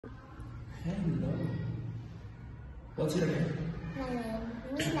Hello. What's your name? My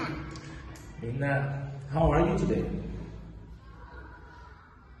name is Mina. Mina. How are you today?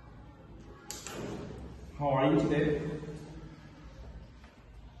 How are you today?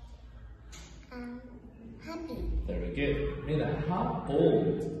 I'm happy. Very good. Mina, how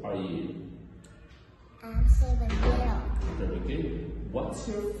old are you? I'm 7 years old. Very good. What's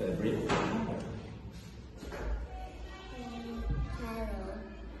your favorite color? Carol.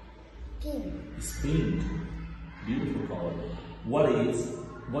 Pink. It's pink. Beautiful color. What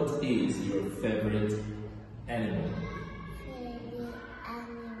is your favorite animal? Favorite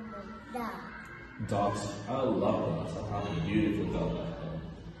animal. Dog. Dogs. I love dogs. I have a beautiful dog at home.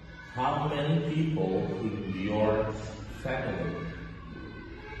 How many people in your family?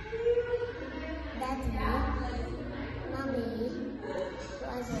 Daddy, mommy,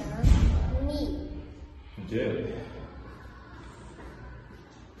 brother, me. Good.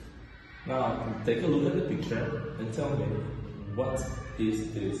 Now, take a look at the picture and tell me, what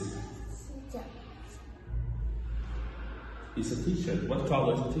is this? Sister. It's a t-shirt. What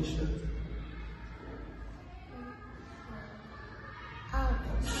color is the t-shirt?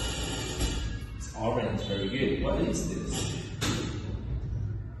 Orange. It's orange. Very good. What is this?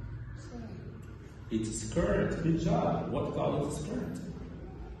 It's a skirt. Good job. What color is the skirt?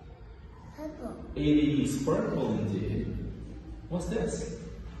 Purple. It is purple indeed. What's this?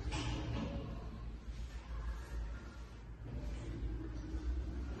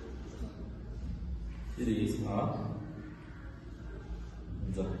 It is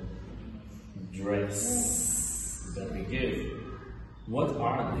the dress. Very good. What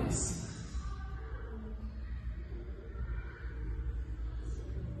are these?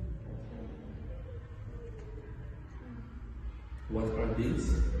 What are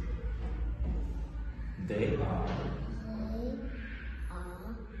these? They are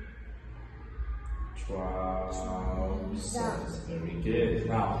trousers. Very good.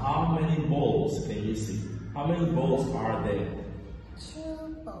 Now, how many balls can you see? How many balls are there?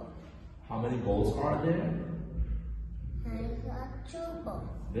 2 balls. How many balls are there? I got 2 balls.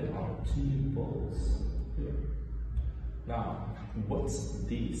 There are 2 balls. Here. Now, what's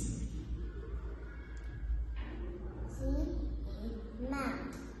this? See is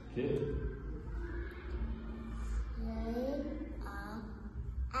mouth. Good. They are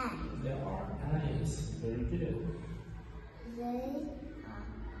eyes. There are eyes. Very good. They are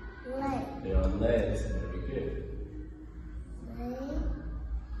legs. There are legs. Very good. They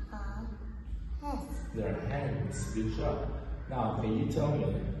are heads. There are hands. Good job. Now, can you tell me,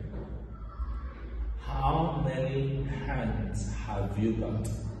 how many hands have you got?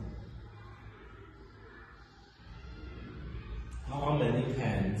 How many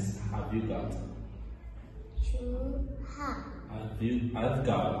hands have you got? 2 hands. I've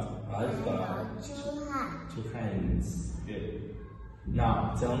got 2 hands. 2 hands. Good.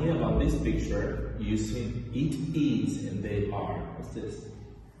 Now, tell me about this picture using it is and they are. What's this?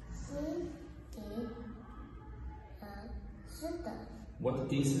 See is a sister.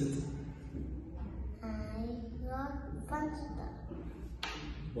 What is it? I got 1 sister.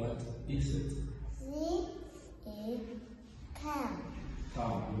 What is it? See is cow.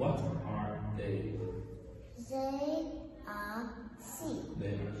 Tom, what are they? They are sheep.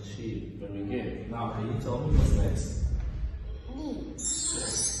 They are sheep. Very good. Now, can you tell me what's next?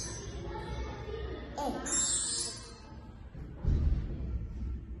 Egg.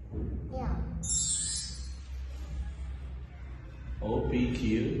 Yeah. OPQ.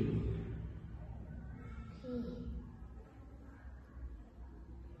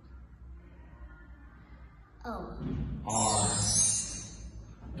 O. R.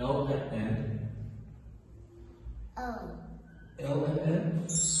 LN. O. LN.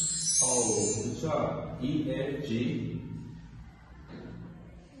 Oh, good job. EFG.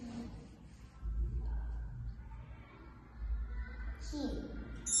 G.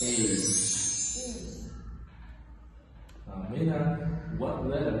 A. E. Mina, what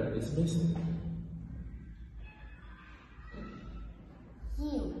letter is missing?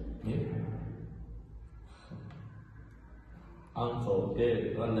 U. Yeah. Uncle,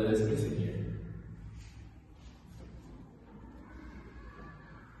 okay, what letter is missing here?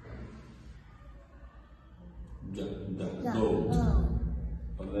 Go.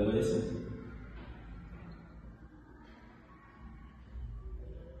 What letter is it?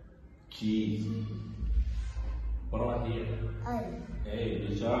 G. What about here? A. Hey,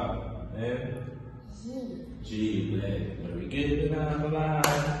 good job. And G. G. Very good. Bye bye.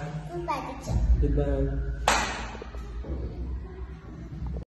 Goodbye, teacher. Goodbye.